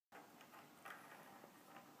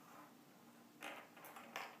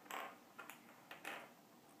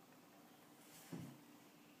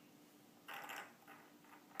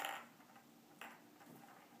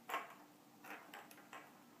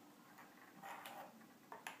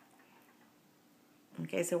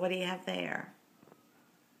Okay, so what do you have there?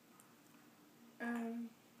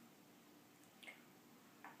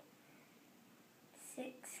 6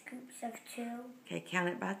 scoops of 2. Okay, count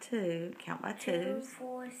it by 2. Count by 2, twos.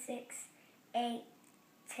 4, 6, 8,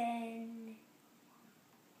 10,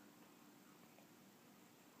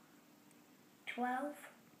 12.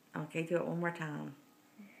 Okay, do it one more time.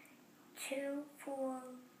 2, 4,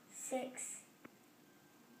 6,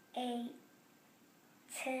 8,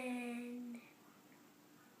 10,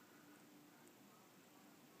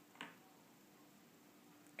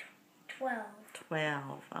 12.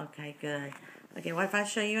 12. Okay, good. Okay, what if I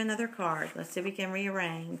show you another card? Let's see if we can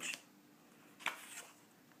rearrange.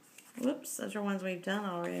 Whoops, those are ones we've done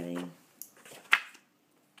already.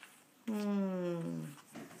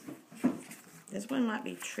 This one might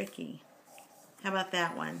be tricky. How about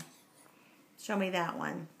that one? Show me that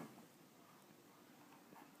one.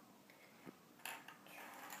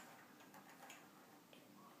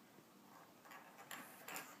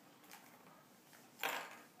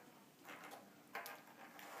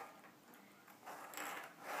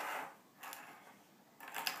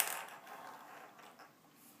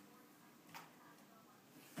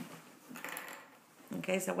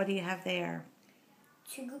 Okay, so what do you have there?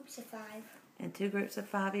 2 groups of 5. And 2 groups of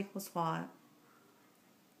 5 equals what?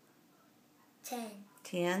 10.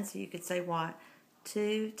 10, so you could say what?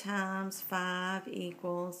 2 times 5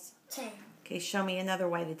 equals? 10. Okay, show me another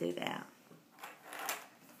way to do that.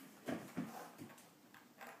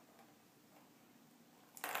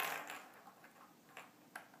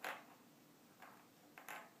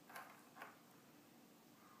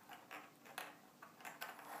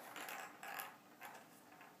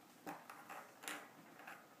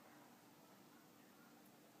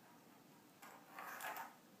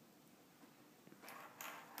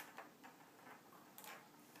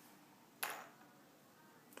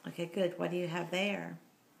 Okay, good. What do you have there?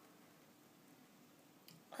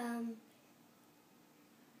 2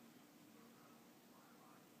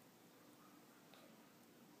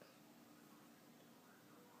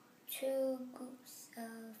 groups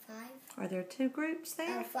of 5. Are there 2 groups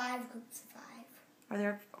there? 5 groups of 5.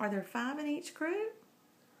 Are there 5 in each group?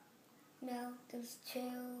 No, there's 2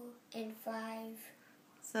 and 5.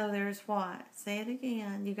 So there's what? Say it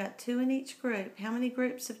again. You got 2 in each group. How many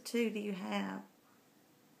groups of 2 do you have?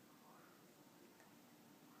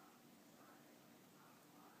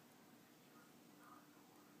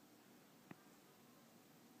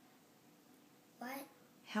 What?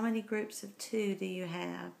 How many groups of 2 do you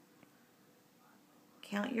have?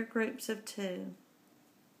 Count your groups of 2.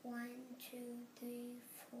 1, 2, 3,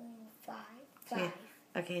 4, 5. Okay.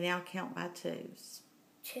 5. Okay, now count by 2s.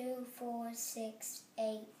 2, 4, 6,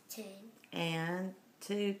 8, 10. And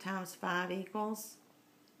 2 times 5 equals?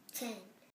 10.